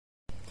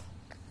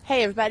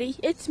Hey everybody,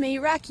 it's me,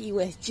 Rocky,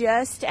 with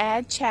Just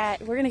Add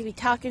Chat. We're going to be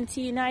talking to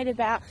you tonight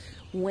about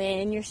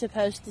when you're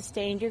supposed to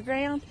stand your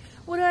ground.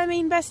 What do I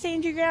mean by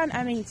stand your ground?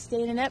 I mean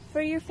standing up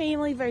for your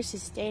family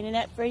versus standing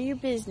up for your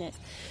business.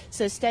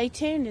 So stay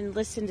tuned and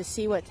listen to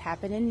see what's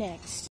happening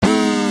next.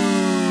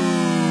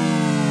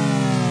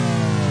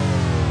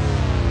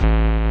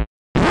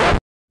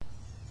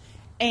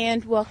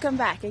 And welcome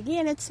back.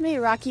 Again, it's me,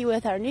 Rocky,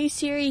 with our new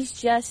series,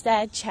 Just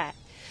Add Chat.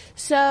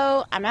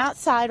 So I'm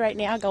outside right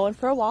now going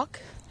for a walk.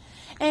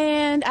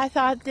 And I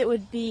thought it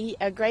would be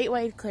a great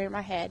way to clear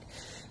my head.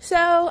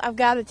 So I've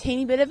got a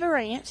teeny bit of a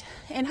rant,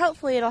 and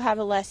hopefully it'll have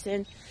a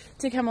lesson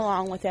to come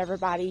along with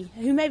everybody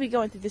who may be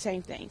going through the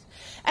same things.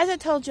 As I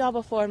told y'all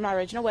before in my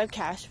original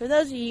webcast, for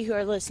those of you who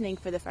are listening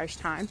for the first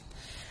time,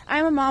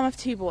 I'm a mom of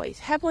 2 boys,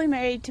 happily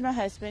married to my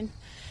husband.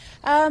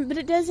 But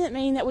it doesn't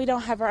mean that we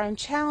don't have our own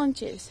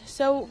challenges.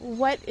 So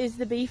what is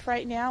the beef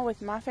right now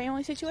with my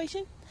family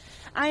situation?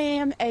 I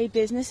am a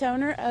business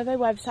owner of a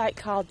website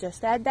called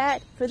Just Add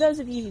That. For those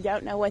of you who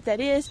don't know what that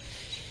is,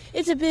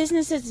 it's a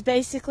business that's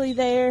basically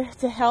there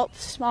to help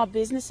small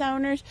business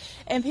owners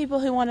and people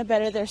who want to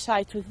better their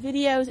sites with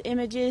videos,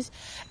 images,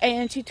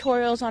 and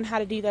tutorials on how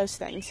to do those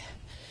things.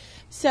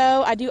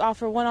 So I do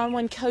offer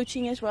one-on-one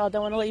coaching as well.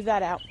 Don't want to leave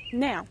that out.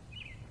 Now,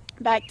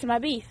 back to my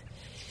beef.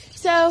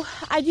 So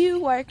I do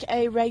work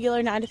a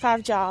regular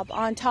 9-to-5 job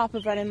on top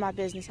of running my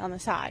business on the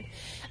side.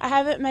 I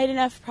haven't made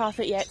enough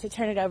profit yet to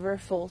turn it over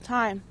full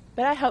time,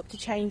 but I hope to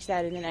change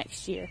that in the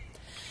next year.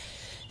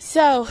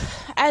 So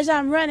as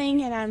I'm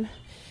running and I'm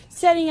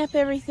setting up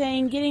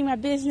everything, getting my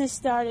business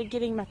started,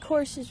 getting my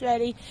courses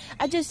ready,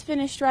 I just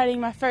finished writing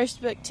my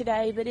first book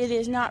today, but it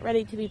is not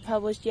ready to be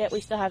published yet.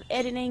 We still have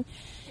editing.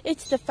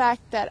 It's the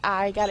fact that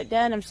I got it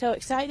done. I'm so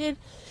excited.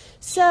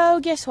 So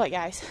guess what,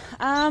 guys?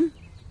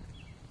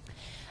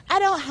 I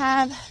don't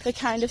have the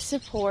kind of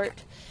support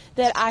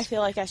that I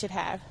feel like I should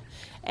have.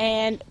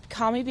 And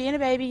call me being a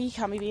baby,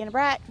 call me being a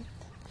brat.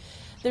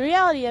 The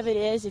reality of it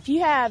is, if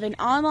you have an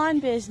online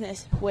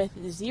business with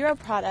 0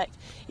 product,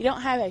 you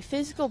don't have a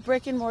physical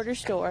brick and mortar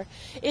store,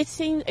 it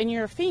seems, and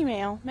you're a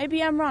female,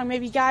 maybe I'm wrong,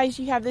 maybe guys,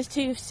 you have this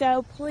too,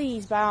 so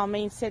please, by all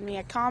means, send me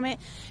a comment,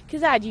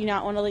 because I do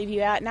not want to leave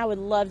you out, and I would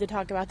love to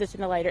talk about this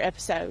in a later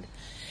episode.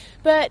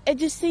 But it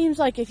just seems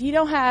like if you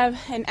don't have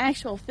an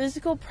actual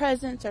physical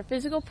presence or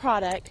physical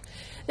product,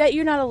 that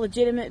you're not a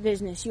legitimate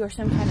business. You are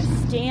some kind of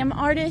scam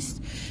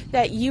artist,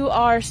 that you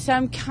are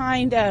some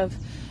kind of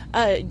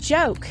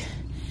joke.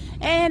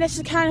 And it's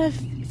the kind of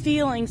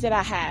feelings that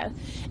I have.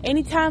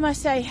 Anytime I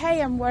say, hey,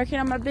 I'm working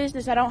on my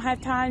business, I don't have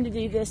time to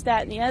do this,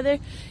 that, and the other,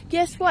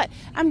 guess what?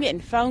 I'm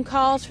getting phone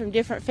calls from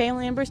different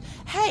family members.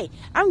 Hey,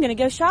 I'm going to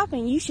go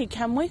shopping. You should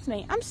come with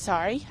me. I'm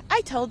sorry.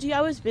 I told you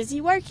I was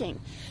busy working.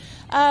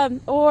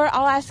 Or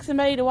I'll ask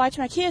somebody to watch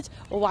my kids.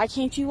 Well, why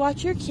can't you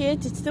watch your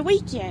kids? It's the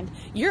weekend.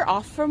 You're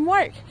off from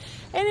work.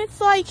 And it's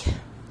like,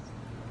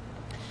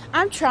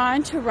 I'm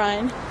trying to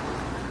run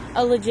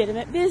a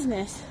legitimate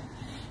business,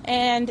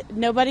 and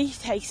nobody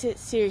takes it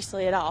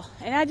seriously at all.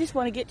 And I just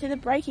want to get to the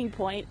breaking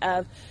point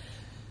of,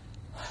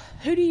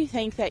 who do you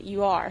think that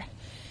you are?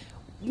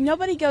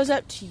 Nobody goes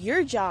up to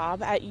your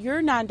job at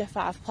your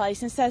 9-to-5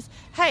 place and says,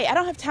 hey, I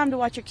don't have time to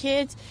watch your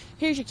kids.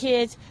 Here's your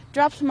kids.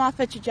 Drops them off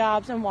at your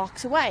jobs and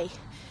walks away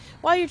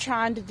while you're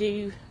trying to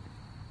do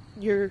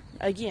your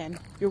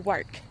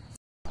work.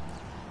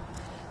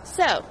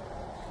 So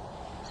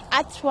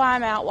that's why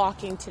I'm out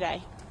walking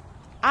today.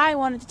 I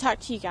wanted to talk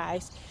to you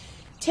guys.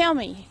 Tell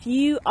me if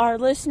you are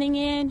listening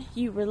in,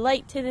 you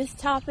relate to this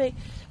topic.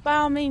 By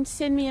all means,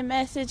 send me a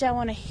message. I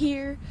want to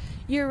hear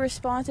your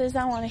responses.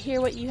 I want to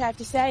hear what you have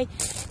to say.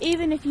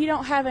 Even if you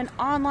don't have an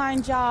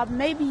online job,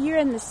 maybe you're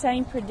in the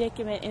same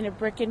predicament in a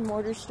brick and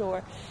mortar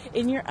store,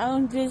 in your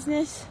own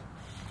business,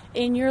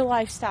 in your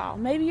lifestyle.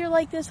 Maybe you're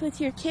like this with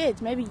your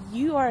kids. Maybe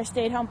you are a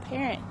stay-at-home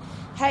parent.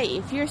 Hey,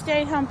 if you're a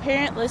stay-at-home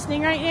parent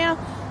listening right now,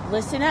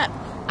 listen up.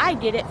 I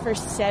did it for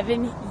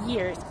 7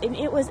 years, and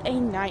it was a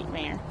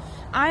nightmare.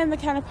 I am the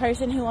kind of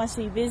person who wants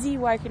to be busy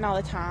working all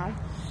the time.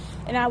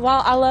 And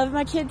while I love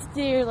my kids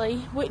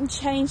dearly, wouldn't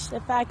change the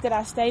fact that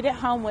I stayed at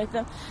home with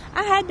them.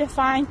 I had to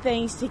find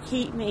things to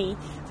keep me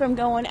from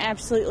going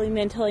absolutely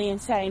mentally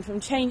insane,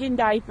 from changing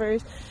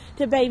diapers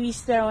to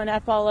babies throwing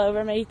up all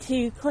over me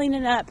to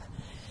cleaning up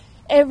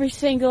every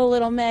single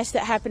little mess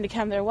that happened to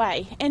come their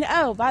way. And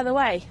oh, by the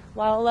way,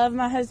 while I love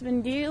my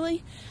husband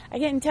dearly, I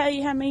can't tell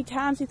you how many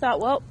times he thought,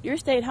 well, you're a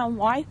stay-at-home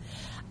wife.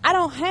 I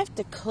don't have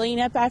to clean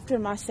up after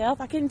myself.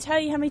 I couldn't tell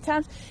you how many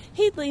times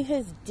he'd leave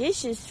his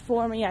dishes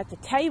for me at the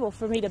table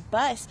for me to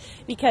bust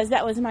because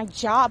that was my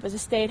job as a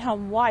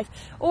stay-at-home wife.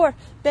 Or,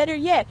 better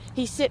yet,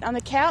 he's sitting on the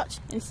couch.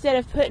 Instead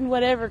of putting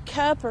whatever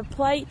cup or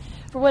plate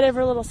for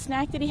whatever little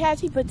snack that he has,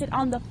 he puts it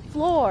on the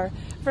floor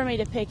for me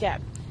to pick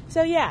up.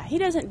 So, yeah, he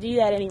doesn't do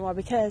that anymore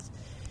because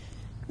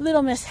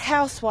little Miss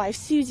Housewife,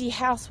 Susie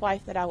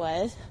Housewife that I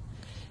was,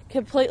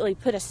 completely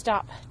put a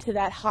stop to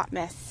that hot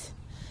mess.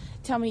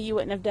 Tell me you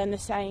wouldn't have done the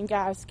same,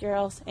 guys,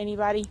 girls,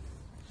 anybody.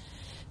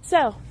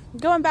 So,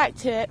 going back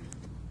to it,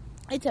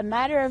 it's a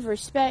matter of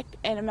respect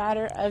and a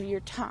matter of your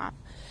time.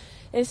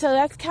 And so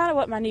that's kind of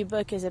what my new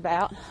book is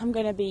about. I'm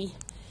going to be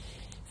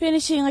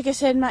finishing, like I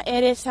said, my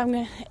edits. I'm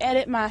going to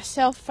edit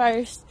myself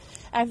first.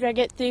 After I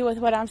get through with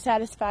what I'm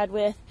satisfied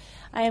with,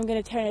 I am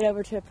going to turn it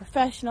over to a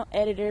professional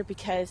editor,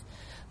 because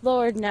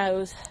Lord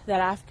knows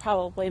that I've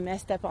probably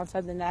messed up on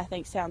something that I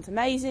think sounds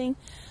amazing,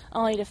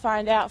 only to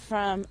find out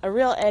from a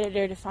real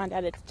editor to find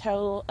out it's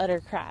total,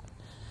 utter crap.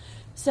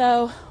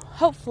 So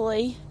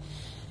hopefully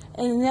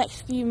in the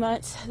next few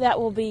months that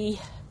will be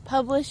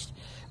published,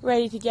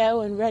 ready to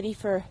go, and ready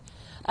for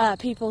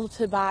people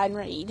to buy and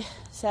read.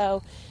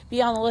 So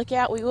be on the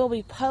lookout. We will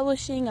be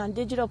publishing on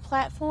digital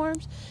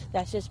platforms.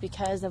 That's just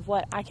because of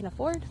what I can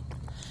afford.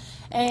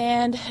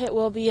 And it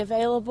will be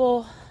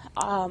available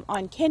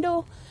on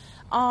Kindle,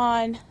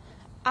 on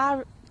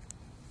had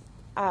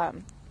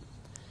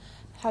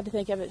to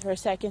think of it for a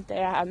second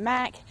there,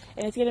 Mac,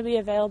 and it's going to be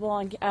available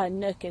on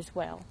Nook as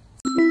well.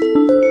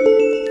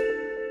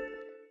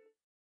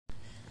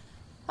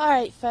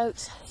 Alright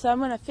folks, so I'm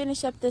going to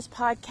finish up this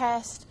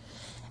podcast,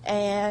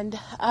 and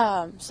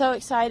so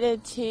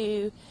excited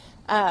to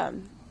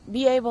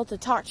be able to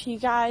talk to you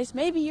guys.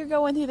 Maybe you're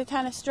going through the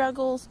kind of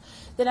struggles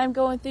that I'm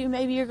going through.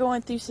 Maybe you're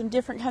going through some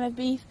different kind of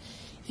beef.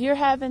 If you're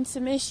having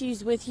some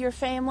issues with your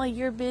family,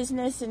 your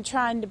business, and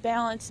trying to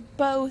balance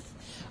both,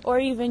 or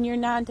even your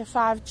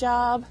 9-to-5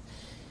 job,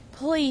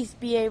 please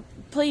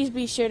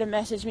be sure to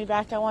message me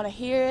back. I want to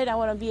hear it. I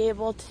want to be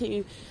able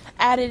to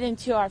add it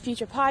into our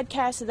future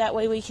podcast, so that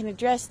way we can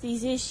address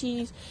these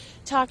issues,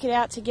 talk it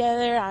out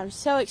together. I'm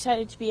so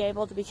excited to be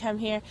able to become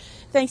here.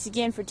 Thanks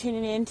again for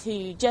tuning in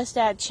to Just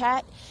Add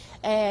Chat.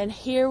 And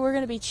here we're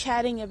going to be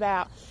chatting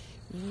about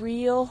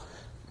real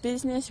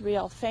business,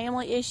 real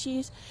family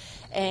issues.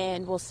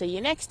 And we'll see you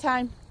next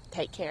time.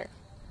 Take care.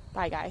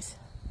 Bye, guys.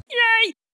 Yay!